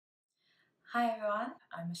Hi everyone,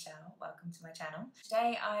 I'm Michelle, welcome to my channel.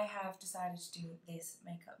 Today I have decided to do this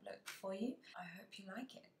makeup look for you. I hope you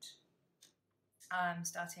like it. I'm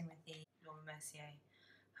starting with the Mercier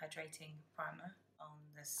Hydrating Primer on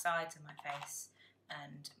the sides of my face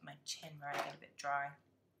and my chin where I get a bit dry.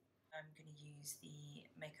 I'm going to use the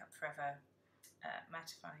Makeup Forever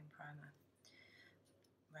Mattifying Primer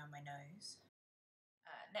around my nose.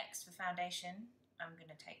 Next for foundation, I'm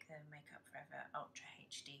going to take the Makeup Forever Ultra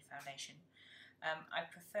HD foundation. I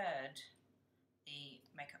preferred the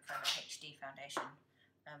Makeup Forever HD foundation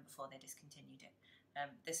before they discontinued it.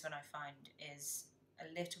 This one I find is a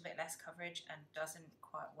little bit less coverage and doesn't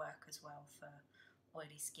quite work as well for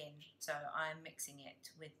oily skin, so I'm mixing it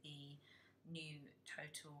with the new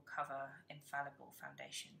Total Cover Infallible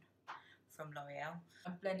foundation from L'Oreal.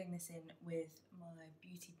 I'm blending this in with my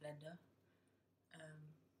beauty blender,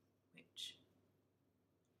 which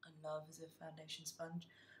I love as a foundation sponge.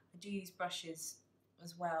 I do use brushes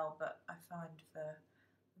as well, but I find for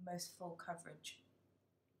the most full coverage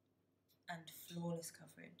and flawless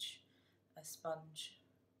coverage, a sponge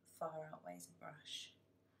far outweighs a brush.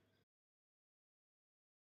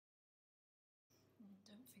 And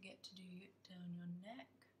don't forget to do it down your neck.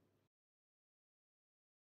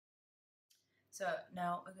 So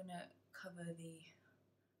now we're going to cover the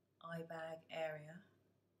eye bag area,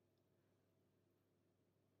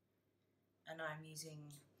 and I'm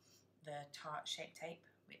using the Tarte Shape Tape,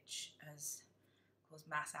 which has caused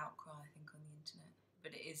mass outcry I think on the internet,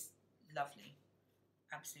 but it is lovely,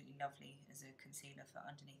 absolutely lovely as a concealer for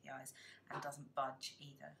underneath the eyes and doesn't budge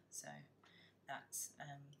either, so that's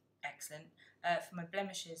excellent. For my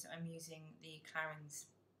blemishes I'm using the Clarins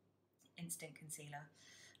Instant Concealer.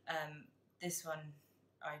 This one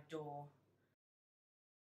I adore.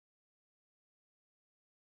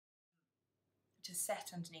 To set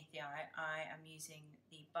underneath the eye, I am using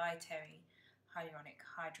the By Terry Hyaluronic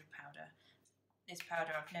Hydra powder. This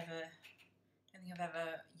powder I don't think I've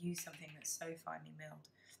ever used something that's so finely milled.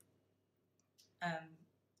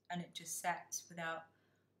 And it just sets without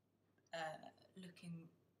looking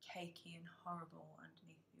cakey and horrible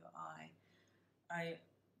underneath your eye. I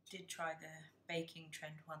did try the baking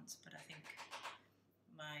trend once, but I think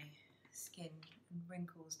my skin and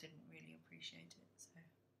wrinkles didn't really appreciate it, so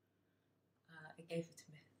I gave it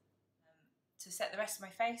a miss. To set the rest of my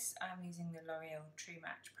face, I'm using the Loreal True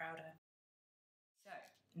Match powder. So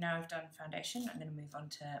now I've done foundation, I'm going to move on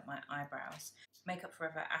to my eyebrows. Makeup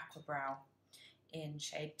Forever Aqua Brow in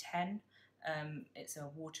shade 10. It's a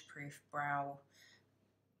waterproof brow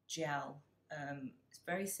gel. It's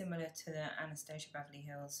very similar to the Anastasia Beverly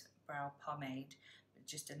Hills brow pomade, but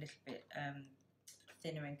just a little bit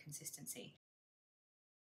thinner in consistency.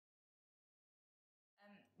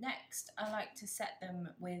 Next, I like to set them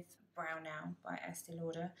with Brow Now by Estee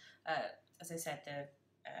Lauder. As I said, the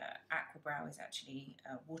Aqua Brow is actually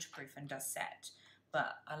waterproof and does set,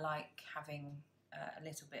 but I like having a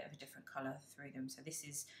little bit of a different colour through them. So this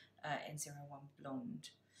is in 01 Blonde.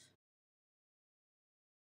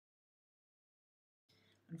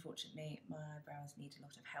 Unfortunately, my eyebrows need a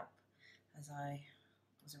lot of help, as I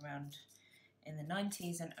was around in the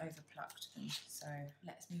 90s and overplucked them. So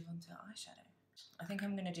let's move on to eyeshadow. I think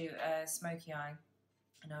I'm going to do a smoky eye.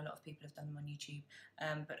 I know a lot of people have done them on YouTube,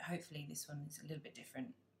 but hopefully this one is a little bit different.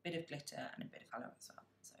 Bit of glitter and a bit of colour as well.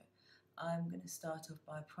 So I'm going to start off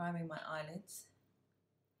by priming my eyelids.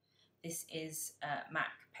 This is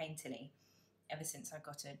MAC Painterly. Ever since I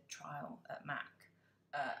got a trial at MAC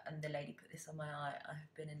and the lady put this on my eye, I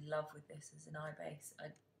have been in love with this as an eye base. I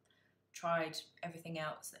tried everything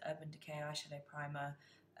else, the Urban Decay eyeshadow primer,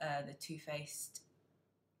 the Too Faced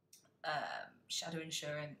Shadow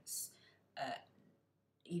Insurance,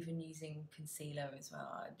 even using concealer as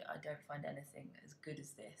well. I don't find anything as good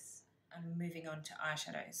as this. I'm moving on to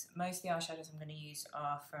eyeshadows. Most of the eyeshadows I'm going to use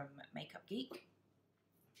are from Makeup Geek,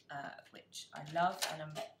 which I love, and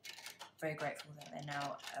I'm very grateful that they're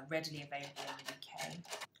now readily available in the UK.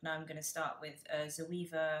 Now I'm going to start with a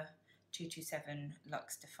Zoeva 227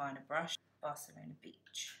 Luxe Definer brush, Barcelona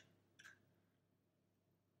Beach.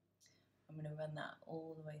 I'm going to run that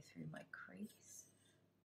all the way through my crease.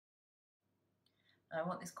 And I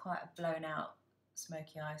want this quite a blown out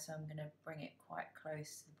smoky eye, so I'm going to bring it quite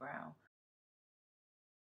close to the brow.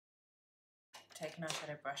 Take an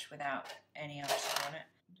eyeshadow brush without any eyeshadow on it,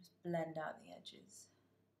 and just blend out the edges.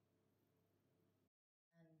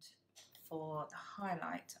 And for the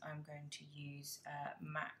highlight, I'm going to use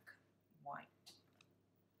MAC White.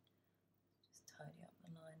 Just tidy up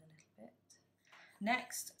the line a little bit.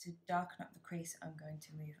 Next, to darken up the crease, I'm going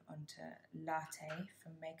to move on to Latte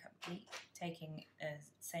from Makeup Geek, taking the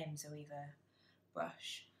same Zoeva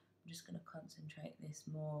brush. I'm just going to concentrate this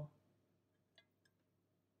more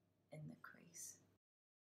in the crease.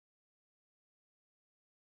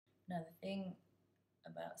 Now the thing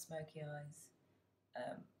about smoky eyes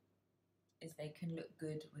is they can look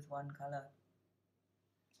good with one colour,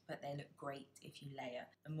 but they look great if you layer.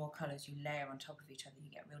 The more colours you layer on top of each other, you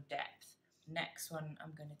get real depth. Next one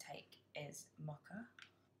I'm going to take is Mocha.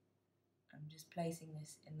 I'm just placing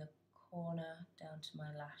this in the corner down to my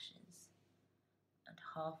lashes and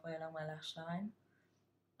halfway along my lash line,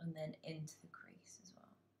 and then into the crease as well.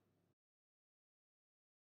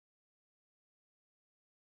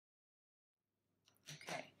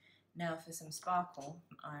 Okay, now for some sparkle,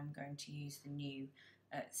 I'm going to use the new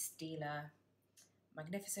Stila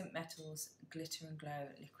Magnificent Metals Glitter and Glow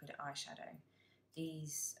Liquid Eyeshadow.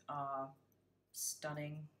 These are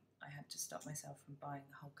stunning. I had to stop myself from buying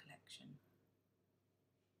the whole collection.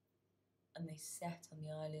 And they set on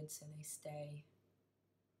the eyelids so they stay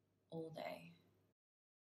all day.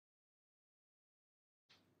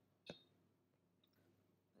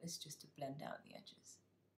 This is just to blend out the edges.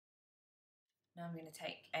 Now I'm going to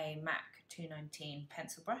take a MAC 219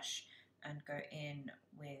 pencil brush and go in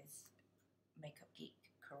with Makeup Geek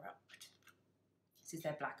Corrupt. This is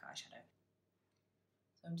their black eyeshadow.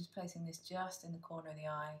 So I'm just placing this just in the corner of the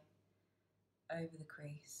eye, over the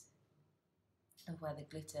crease of where the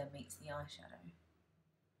glitter meets the eyeshadow.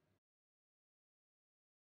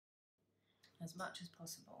 As much as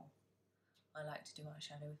possible, I like to do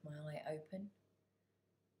eyeshadow with my eye open,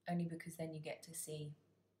 only because then you get to see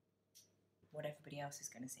what everybody else is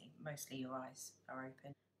going to see. Mostly your eyes are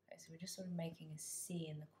open. Okay, so we're just sort of making a C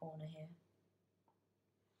in the corner here.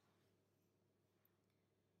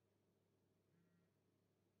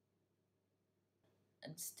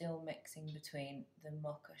 And still mixing between the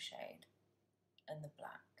Mocha shade and the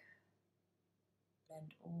black.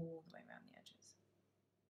 Blend all the way around the edges.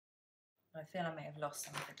 I feel I may have lost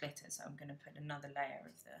some of the glitter, so I'm going to put another layer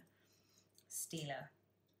of the Stila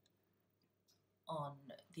on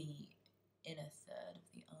the inner third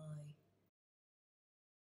of the eye.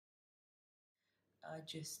 I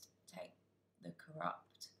just take the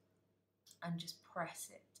Corrupt and just press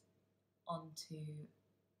it onto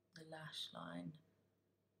the lash line.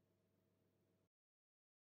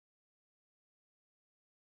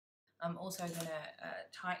 I'm also going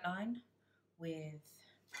to tightline with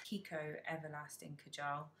Kiko Everlasting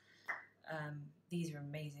Kajal. These are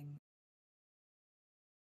amazing.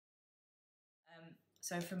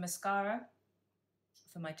 So for mascara,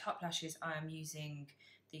 for my top lashes, I am using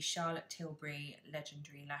the Charlotte Tilbury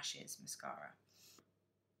Legendary Lashes mascara.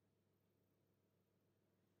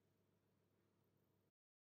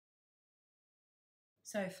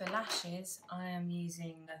 So for lashes, I am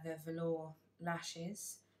using the Velour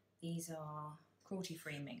lashes. These are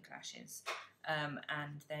cruelty-free mink lashes,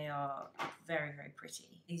 and they are very, very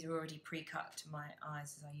pretty. These are already pre-cut to my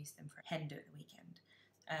eyes as I used them for hen do at the weekend.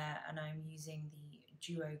 And I'm using the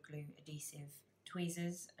Duo Glue adhesive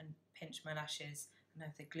tweezers and pinch my lashes, and I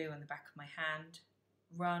have the glue on the back of my hand.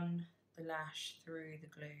 Run the lash through the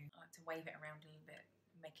glue. I like to wave it around a little bit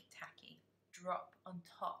and make it tacky. Drop on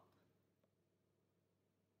top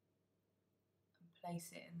and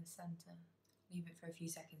place it in the centre. Leave it for a few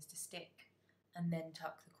seconds to stick, and then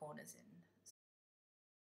tuck the corners in.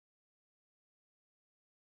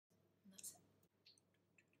 And that's it.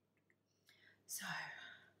 So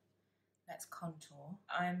let's contour.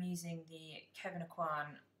 I'm using the Kevyn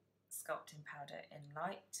Aucoin sculpting powder in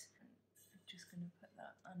light. I'm just going to put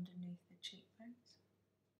that underneath the cheekbones,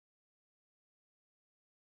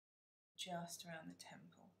 just around the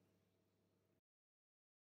temple,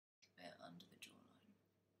 a bit under the jawline.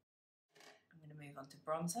 I'm going to move on to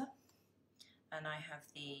bronzer, and I have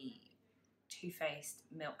the Too Faced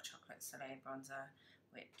Milk Chocolate Soleil bronzer,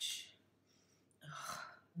 which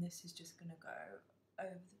this is just going to go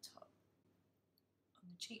over the top, on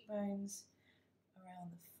the cheekbones,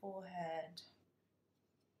 around the forehead,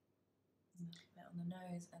 a little bit on the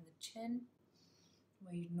nose and the chin,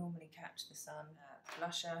 where you'd normally catch the sun.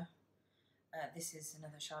 Blusher. This is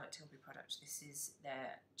another Charlotte Tilbury product. This is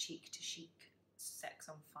their Cheek to Chic Sex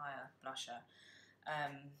on Fire blusher.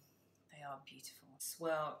 They are beautiful.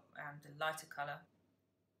 Swirl around the lighter colour.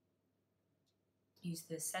 Use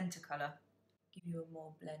the centre colour. Give you a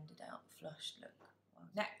more blended out, flushed look.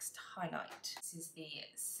 Next, highlight. This is the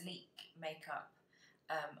Sleek Makeup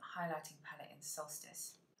highlighting palette in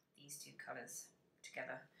Solstice. These two colours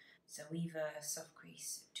together. So Weaver Soft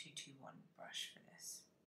Crease 221 brush for this.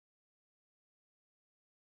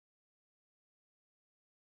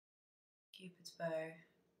 Cupid's bow.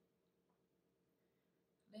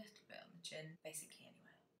 A little bit on the chin, basically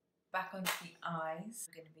anywhere. Back onto the eyes,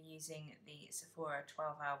 we're going to be using the Sephora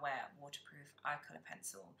 12-Hour Wear Waterproof Eye Colour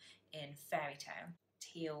Pencil in Fairytale.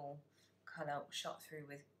 Teal colour shot through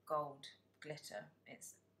with gold glitter.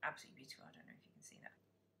 It's absolutely beautiful. I don't know if you can see that.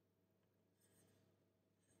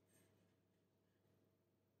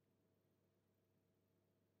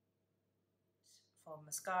 For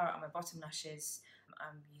mascara on my bottom lashes,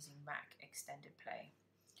 I'm using MAC Extended Play,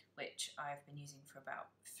 which I've been using for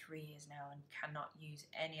about 3 years now and cannot use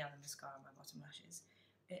any other mascara on my bottom lashes.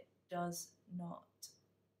 It does not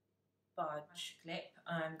budge. Lip,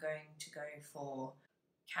 I'm going to go for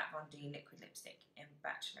Kat Von D liquid lipstick in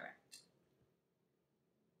Bachelorette.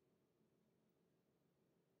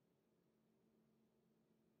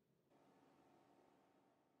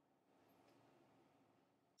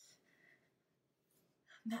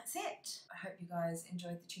 And that's it. I hope you guys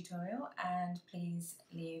enjoyed the tutorial, and please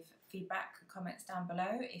leave feedback, comments down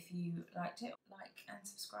below if you liked it. Like and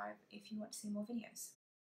subscribe if you want to see more videos.